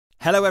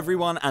Hello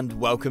everyone and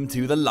welcome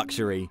to The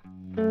Luxury.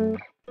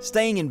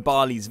 Staying in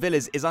Bali's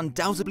villas is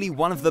undoubtedly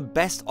one of the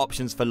best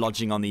options for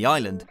lodging on the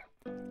island.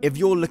 If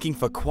you're looking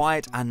for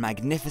quiet and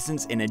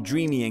magnificence in a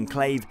dreamy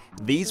enclave,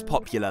 these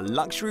popular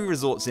luxury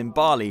resorts in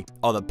Bali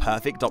are the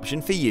perfect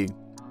option for you.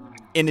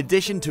 In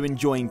addition to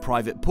enjoying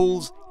private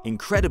pools,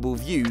 incredible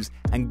views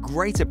and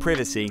greater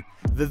privacy,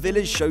 the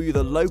villas show you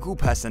the local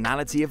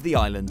personality of the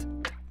island.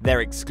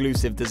 Their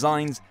exclusive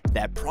designs,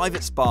 their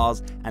private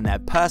spas and their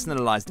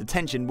personalised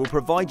attention will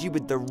provide you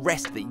with the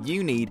rest that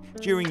you need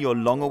during your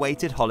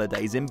long-awaited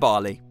holidays in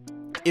Bali.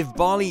 If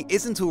Bali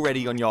isn't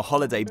already on your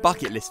holiday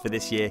bucket list for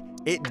this year,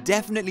 it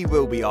definitely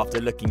will be after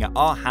looking at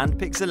our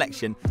hand-picked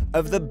selection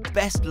of the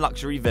best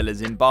luxury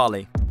villas in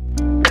Bali.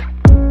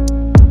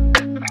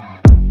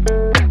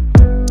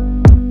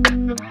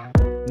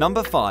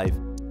 Number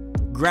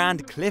 5.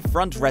 Grand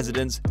Cliffront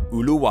Residence,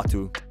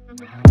 Uluwatu.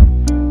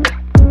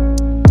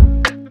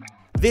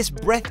 This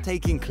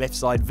breathtaking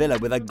cliffside villa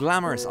with a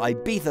glamorous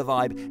Ibiza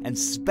vibe and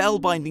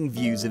spellbinding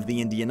views of the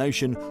Indian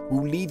Ocean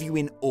will leave you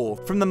in awe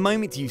from the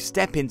moment you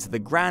step into the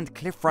Grand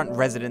Cliffront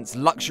Residence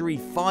luxury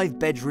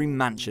 5-bedroom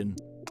mansion.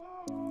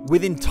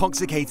 With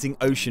intoxicating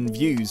ocean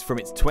views from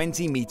its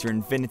 20-meter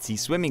infinity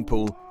swimming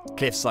pool,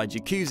 cliffside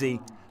jacuzzi,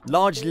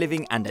 large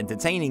living and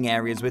entertaining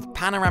areas with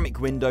panoramic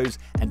windows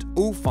and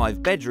all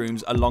 5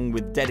 bedrooms along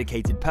with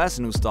dedicated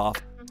personal staff,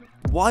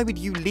 why would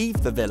you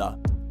leave the villa?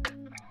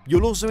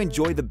 You'll also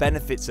enjoy the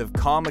benefits of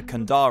Karma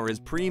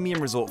Kandara's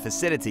premium resort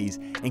facilities,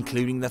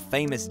 including the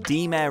famous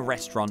D-Mare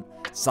restaurant,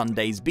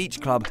 Sundays Beach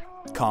Club,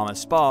 Karma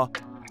Spa,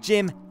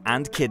 gym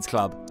and kids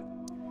club.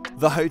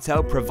 The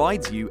hotel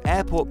provides you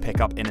airport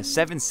pickup in a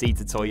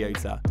 7-seater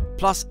Toyota,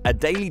 plus a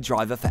daily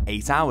driver for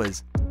 8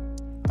 hours,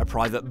 a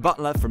private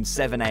butler from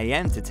 7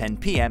 AM to 10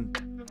 PM,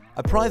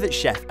 a private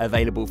chef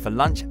available for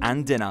lunch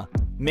and dinner,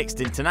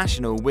 mixed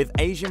international with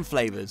Asian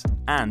flavours,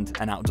 and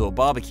an outdoor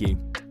barbecue.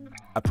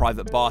 A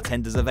private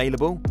bartender's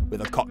available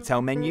with a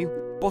cocktail menu,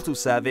 bottle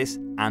service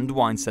and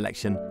wine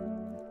selection.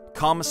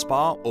 Karma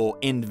Spa or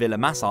in-villa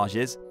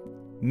massages,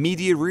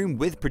 media room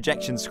with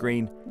projection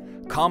screen,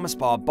 Karma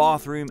Spa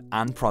bathroom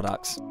and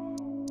products.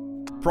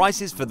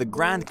 Prices for the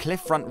Grand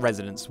Cliffront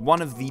Residence,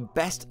 one of the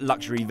best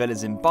luxury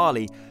villas in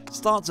Bali,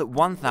 starts at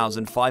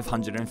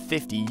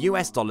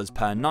 $1,550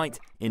 per night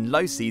in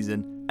low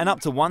season and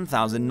up to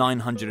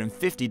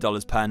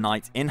 $1,950 per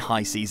night in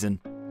high season.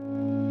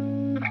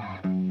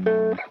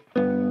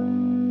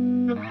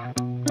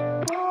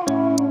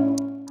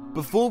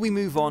 Before we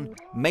move on,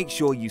 make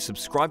sure you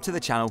subscribe to the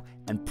channel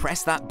and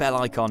press that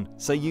bell icon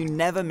so you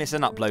never miss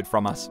an upload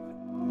from us.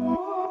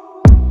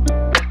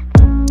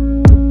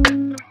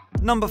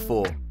 Number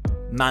 4.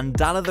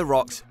 Mandala the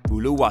Rocks,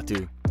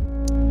 Uluwatu.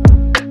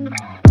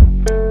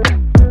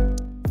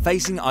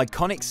 Facing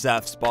iconic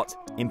surf spot,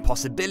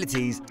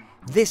 Impossibilities,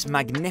 this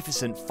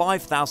magnificent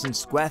 5,000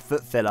 square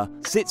foot villa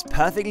sits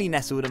perfectly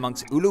nestled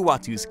amongst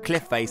Uluwatu's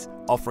cliff face,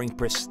 offering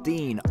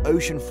pristine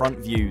oceanfront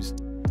views.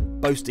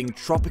 Boasting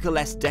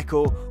tropical-esque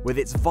decor with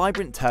its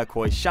vibrant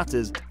turquoise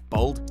shutters,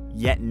 bold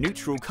yet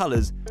neutral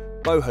colours,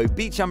 boho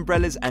beach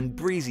umbrellas and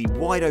breezy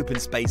wide-open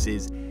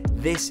spaces,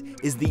 this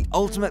is the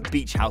ultimate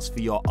beach house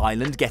for your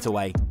island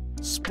getaway.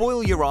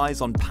 Spoil your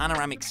eyes on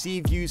panoramic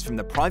sea views from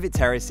the private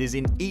terraces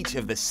in each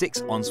of the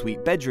 6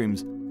 ensuite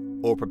bedrooms,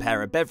 or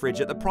prepare a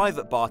beverage at the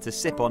private bar to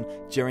sip on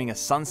during a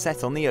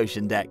sunset on the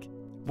ocean deck.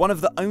 One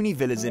of the only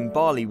villas in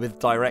Bali with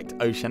direct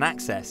ocean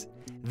access,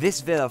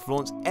 this villa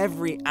flaunts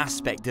every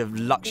aspect of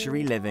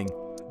luxury living,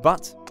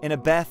 but in a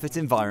barefoot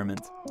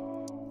environment.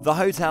 The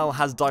hotel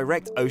has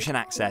direct ocean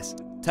access,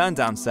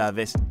 turn-down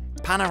service,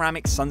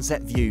 panoramic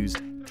sunset views,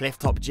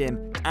 clifftop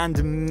gym,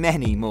 and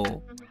many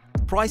more.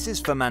 Prices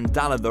for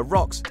Mandala the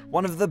Rocks,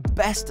 one of the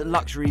best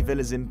luxury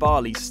villas in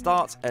Bali,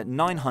 start at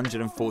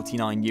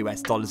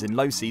 $949 in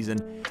low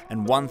season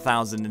and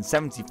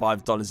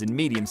 $1,075 in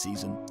medium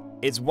season.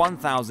 It's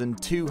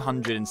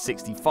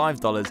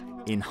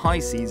 $1,265 in high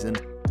season,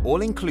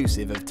 all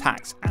inclusive of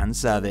tax and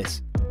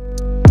service.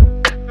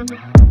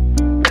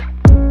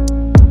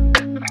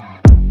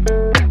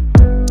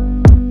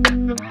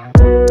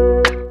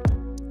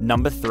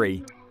 Number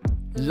 3.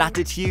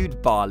 Latitude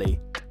Bali,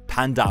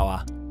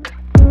 Pandawa.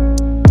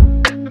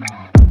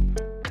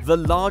 The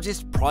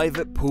largest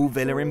private pool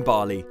villa in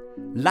Bali,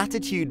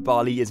 Latitude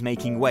Bali is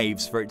making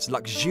waves for its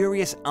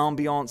luxurious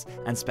ambiance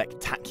and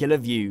spectacular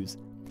views.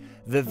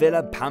 The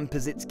villa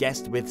pampers its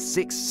guests with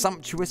 6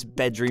 sumptuous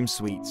bedroom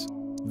suites,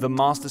 the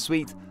master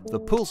suite, the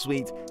pool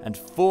suite and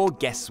 4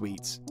 guest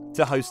suites,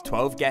 to host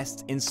 12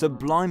 guests in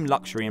sublime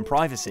luxury and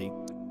privacy.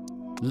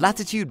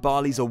 Latitude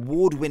Bali's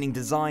award-winning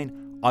design,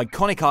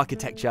 iconic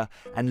architecture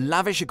and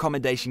lavish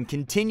accommodation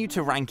continue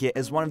to rank it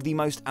as one of the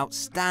most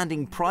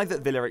outstanding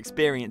private villa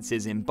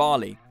experiences in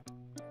Bali.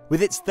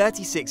 With its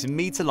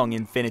 36-meter-long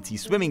infinity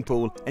swimming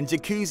pool and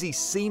jacuzzi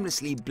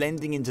seamlessly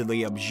blending into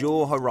the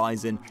azure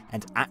horizon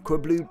and aqua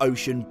blue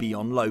ocean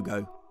beyond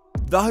logo.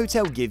 The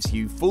hotel gives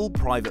you full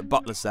private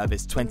butler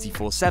service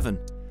 24/7,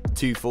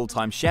 2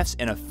 full-time chefs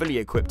in a fully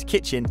equipped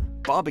kitchen,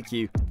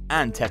 barbecue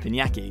and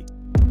teppanyaki.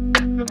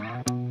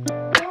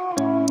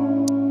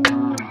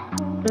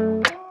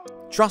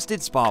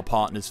 trusted spa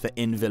partners for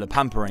in-villa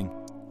pampering,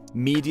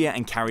 media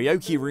and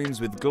karaoke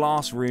rooms with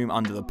glass room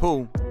under the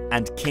pool,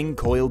 and king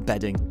coil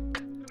bedding.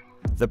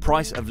 The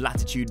price of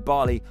Latitude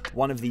Bali,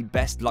 one of the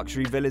best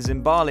luxury villas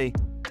in Bali,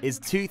 is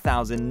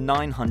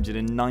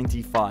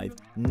 $2,995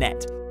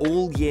 net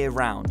all year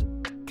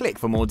round. Click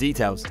for more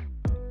details.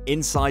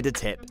 Insider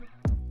tip: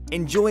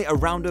 enjoy a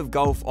round of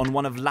golf on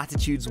one of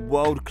Latitude's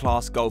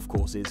world-class golf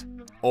courses,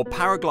 or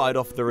paraglide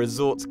off the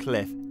resort's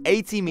cliff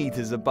 80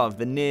 meters above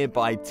the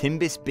nearby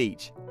Timbis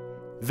Beach.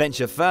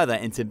 Venture further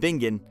into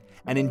Bingin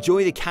and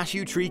enjoy the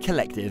Cashew Tree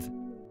Collective.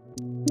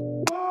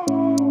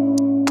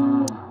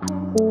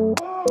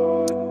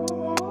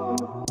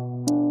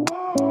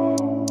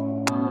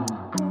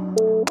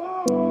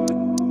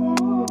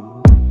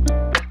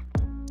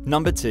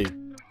 Number 2.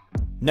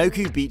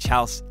 Noku Beach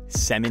House,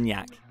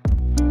 Seminyak.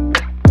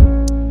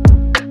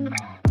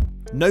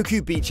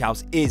 Noku Beach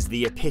House is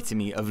the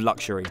epitome of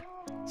luxury.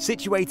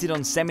 Situated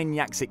on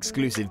Seminyak's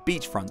exclusive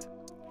beachfront,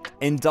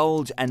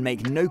 indulge and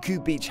make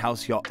Noku Beach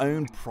House your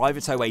own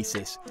private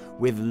oasis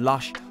with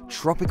lush,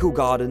 tropical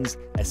gardens,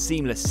 a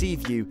seamless sea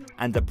view,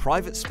 and a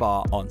private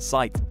spa on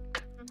site.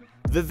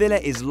 The villa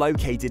is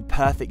located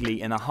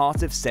perfectly in the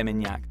heart of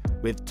Seminyak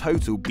with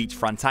total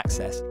beachfront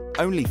access,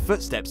 only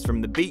footsteps from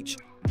the beach,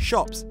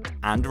 shops,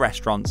 and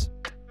restaurants.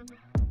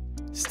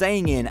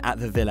 Staying in at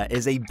the villa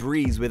is a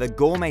breeze with a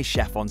gourmet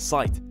chef on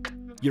site,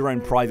 your own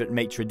private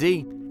maitre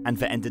d', and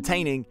for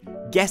entertaining,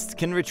 guests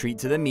can retreat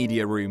to the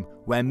media room,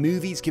 where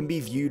movies can be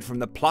viewed from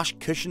the plush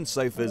cushioned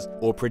sofas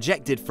or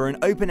projected for an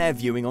open-air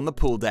viewing on the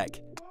pool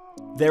deck.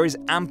 There is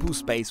ample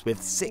space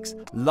with 6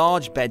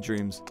 large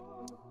bedrooms,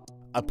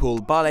 a pool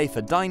ballet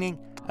for dining,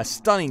 a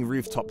stunning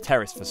rooftop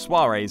terrace for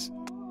soirees,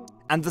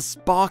 and the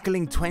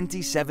sparkling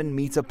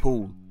 27-meter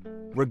pool.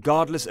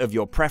 Regardless of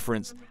your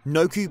preference,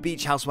 Noku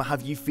Beach House will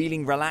have you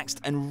feeling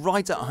relaxed and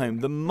right at home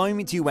the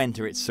moment you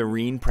enter its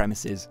serene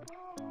premises.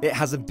 It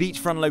has a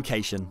beachfront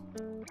location,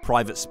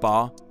 private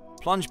spa,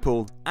 plunge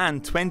pool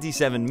and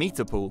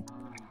 27-meter pool,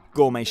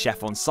 gourmet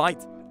chef on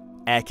site,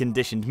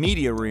 air-conditioned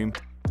media room,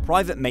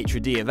 private maitre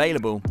d'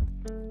 available,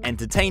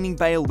 entertaining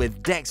bale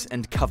with decks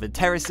and covered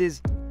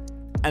terraces,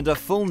 and a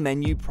full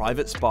menu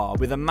private spa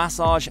with a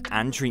massage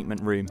and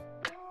treatment room.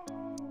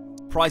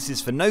 Prices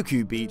for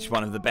Noku Beach,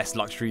 one of the best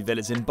luxury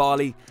villas in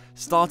Bali,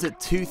 start at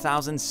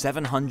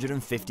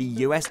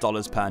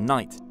 $2,750 per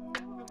night.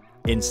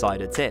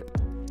 Insider tip: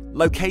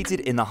 located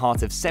in the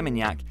heart of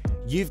Seminyak,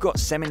 you've got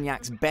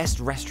Seminyak's best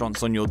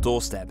restaurants on your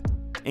doorstep,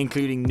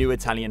 including new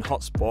Italian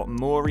hotspot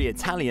Mori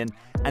Italian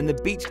and the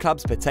beach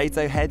clubs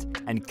Potato Head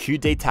and Coup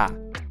d'Etat.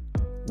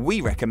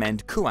 We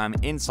recommend Kuam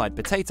inside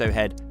Potato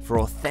Head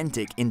for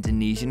authentic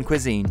Indonesian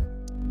cuisine.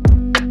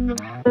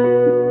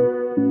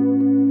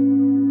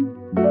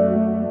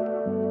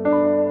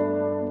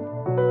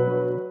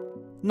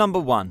 Number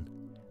 1.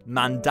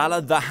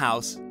 Mandala The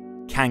House,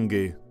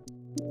 Canggu.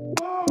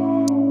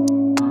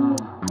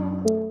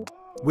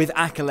 With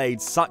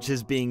accolades such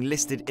as being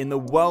listed in the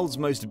world's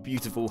most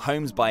beautiful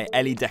homes by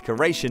Ellie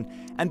Decoration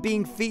and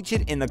being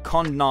featured in the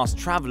Condé Nast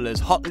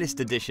Traveller's Hot List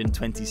Edition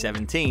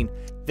 2017,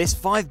 this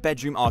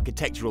 5-bedroom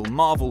architectural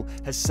marvel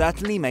has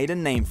certainly made a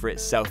name for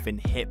itself in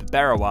hip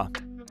Berawa,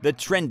 the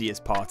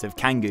trendiest part of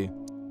Canggu.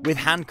 With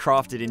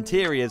handcrafted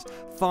interiors,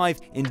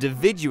 5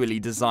 individually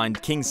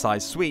designed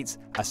king-size suites,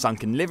 a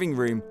sunken living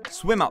room,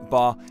 swim-up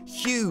bar,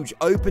 huge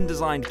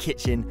open-designed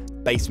kitchen,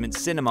 basement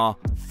cinema,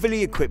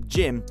 fully equipped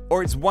gym,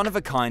 or its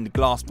one-of-a-kind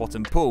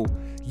glass-bottom pool,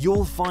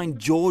 you'll find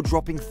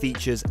jaw-dropping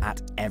features at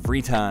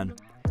every turn.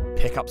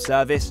 Pickup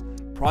service,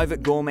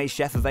 private gourmet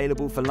chef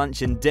available for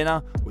lunch and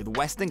dinner with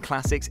Western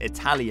classics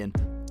Italian,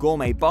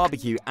 gourmet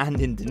barbecue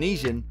and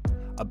Indonesian,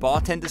 a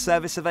bartender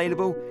service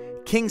available,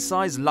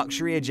 king-size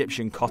luxury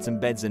Egyptian cotton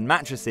beds and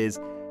mattresses,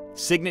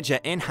 signature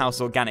in-house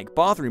organic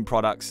bathroom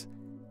products.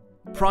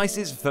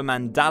 Prices for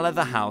Mandala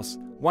The House,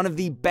 one of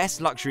the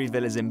best luxury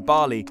villas in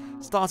Bali,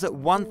 start at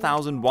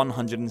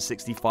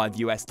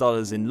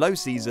 $1,165 in low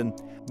season,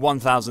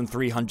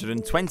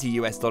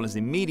 $1,320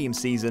 in medium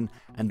season,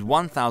 and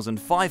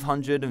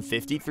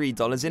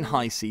 $1,553 in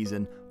high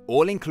season,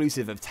 all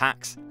inclusive of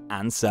tax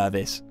and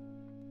service.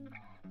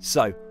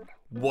 So,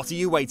 what are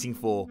you waiting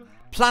for?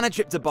 Plan a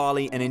trip to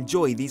Bali and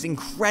enjoy these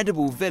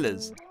incredible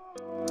villas.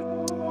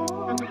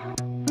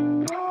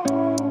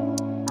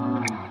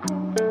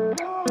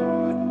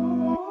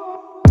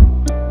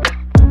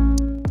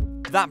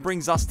 That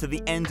brings us to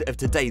the end of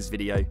today's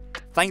video.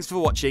 Thanks for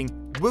watching.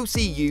 We'll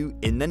see you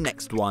in the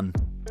next one.